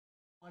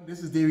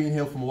This is Darien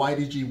Hill from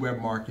YDG Web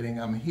Marketing.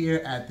 I'm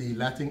here at the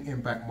Latin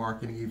Impact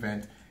Marketing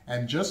event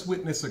and just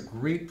witnessed a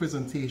great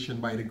presentation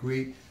by the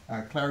great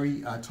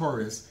Clary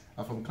Torres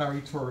from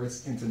Clary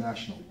Torres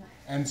International.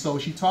 And so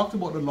she talked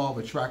about the law of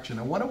attraction.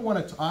 And what I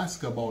wanted to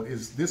ask about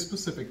is this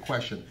specific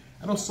question.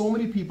 I know so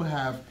many people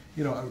have,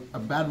 a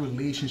bad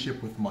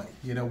relationship with money.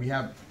 We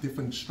have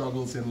different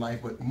struggles in life,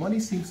 but money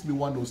seems to be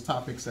one of those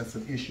topics that's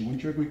an issue.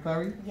 Wouldn't you agree,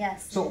 Clary?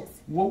 Yes. So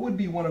what would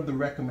be one of the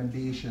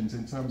recommendations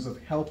in terms of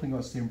helping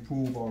us to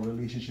improve our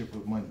relationship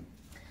with money?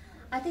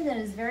 I think that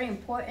it's very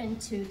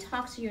important to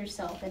talk to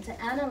yourself and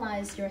to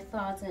analyze your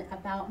thoughts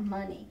about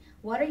money.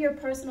 What are your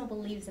personal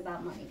beliefs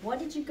about money? What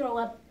did you grow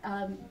up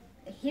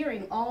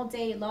hearing all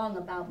day long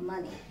about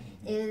money?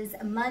 Is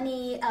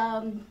money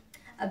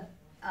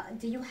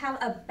do you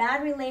have a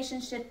bad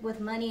relationship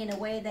with money in a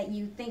way that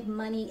you think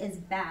money is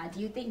bad? Do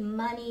you think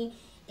money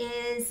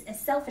is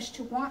selfish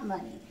to want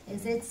money?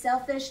 Is it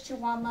selfish to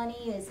want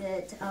money? Is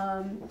it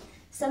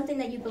something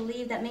that you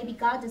believe that maybe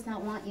God does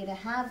not want you to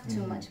have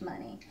too much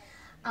money?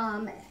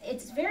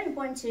 It's very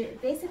important to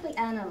basically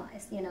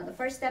analyze. The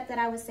first step that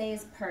I would say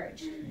is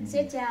purge.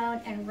 Sit down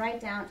and write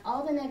down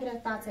all the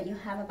negative thoughts that you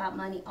have about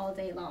money all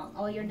day long,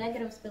 all your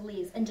negative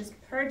beliefs, and just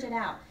purge it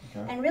out.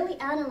 Okay. And really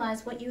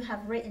analyze what you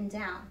have written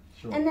down.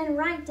 Sure. And then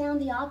write down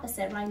the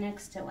opposite right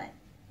next to it.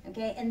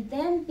 Okay, and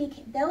then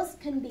those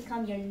can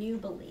become your new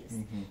beliefs.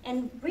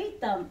 And read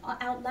them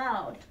out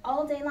loud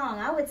all day long.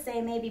 I would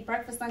say maybe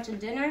breakfast, lunch, and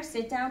dinner.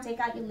 Sit down,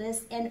 take out your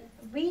list, and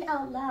read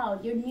out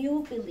loud your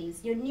new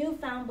beliefs, your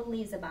newfound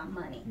beliefs about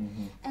money.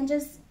 And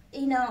just,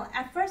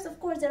 at first, of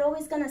course, it's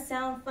always going to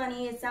sound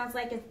funny. It sounds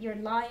like you're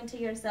lying to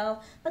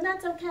yourself, but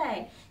that's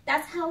okay.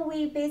 That's how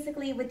we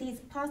basically, with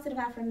these positive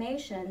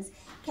affirmations,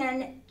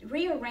 can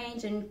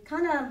rearrange and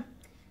kind of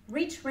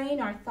retrain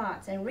our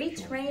thoughts and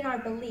retrain our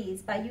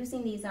beliefs by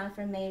using these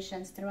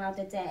affirmations throughout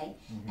the day.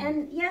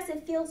 And yes,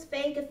 it feels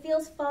fake, it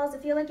feels false,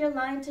 it feels like you're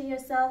lying to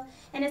yourself,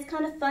 and it's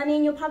kind of funny,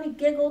 and you'll probably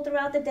giggle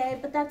throughout the day,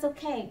 but that's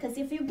okay, because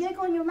if you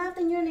giggle and you laugh,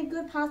 then you're in a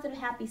good, positive,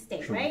 happy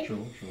state, right?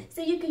 True.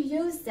 So you can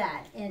use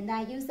that, and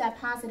use that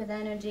positive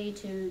energy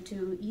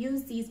to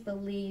use these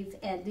beliefs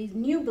and these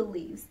new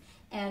beliefs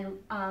and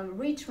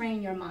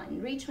retrain your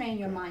mind, retrain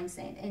your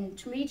mindset, and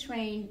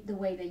retrain the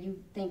way that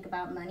you think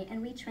about money,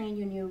 and retrain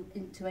you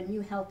into a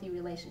new healthy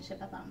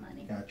relationship about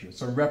money. Gotcha.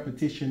 So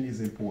repetition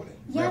is important.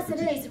 Yes, it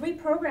is.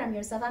 Reprogram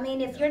yourself. I mean,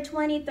 if you're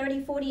 20,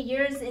 30, 40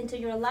 years into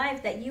your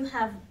life that you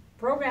have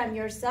programmed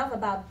yourself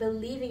about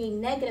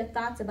believing negative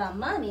thoughts about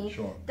money,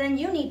 then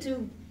you need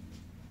to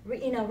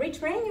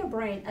retrain your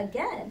brain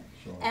again.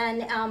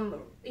 And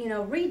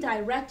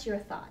redirect your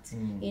thoughts.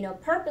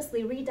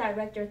 Purposely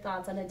redirect your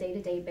thoughts on a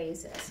day-to-day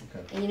basis.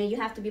 And you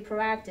have to be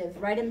proactive.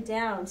 Write them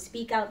down.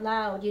 Speak out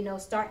loud.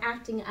 Start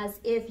acting as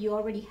if you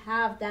already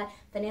have that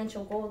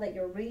financial goal that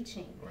you're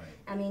reaching.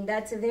 I mean,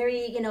 that's a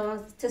very,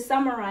 to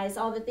summarize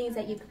all the things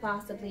that you could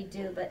possibly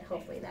do, but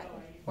hopefully that will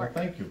work. Well,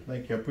 thank you. I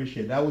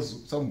appreciate it. That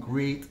was some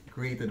great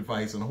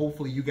advice, and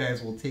hopefully you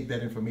guys will take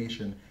that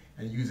information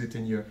and use it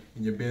in your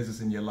business,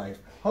 in your life.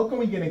 How can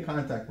we get in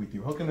contact with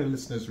you? How can the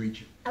listeners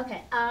reach you?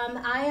 Okay,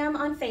 I am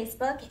on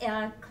Facebook,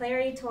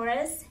 Clary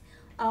Torres,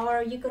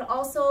 or you could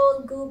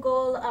also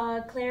Google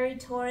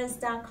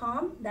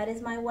clarytorres.com. That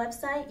is my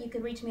website. You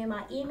can reach me on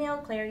my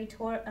email,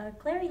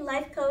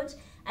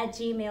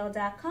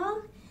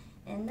 clarylifecoach@gmail.com,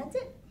 and that's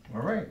it.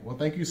 All right. Well,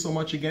 thank you so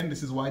much again.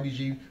 This is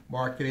YDG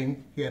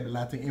Marketing here at the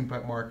Latin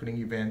Impact Marketing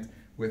event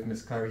with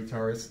Ms. Clary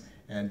Torres,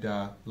 and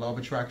law of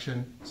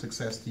attraction,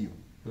 success to you.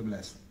 Be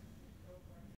blessed.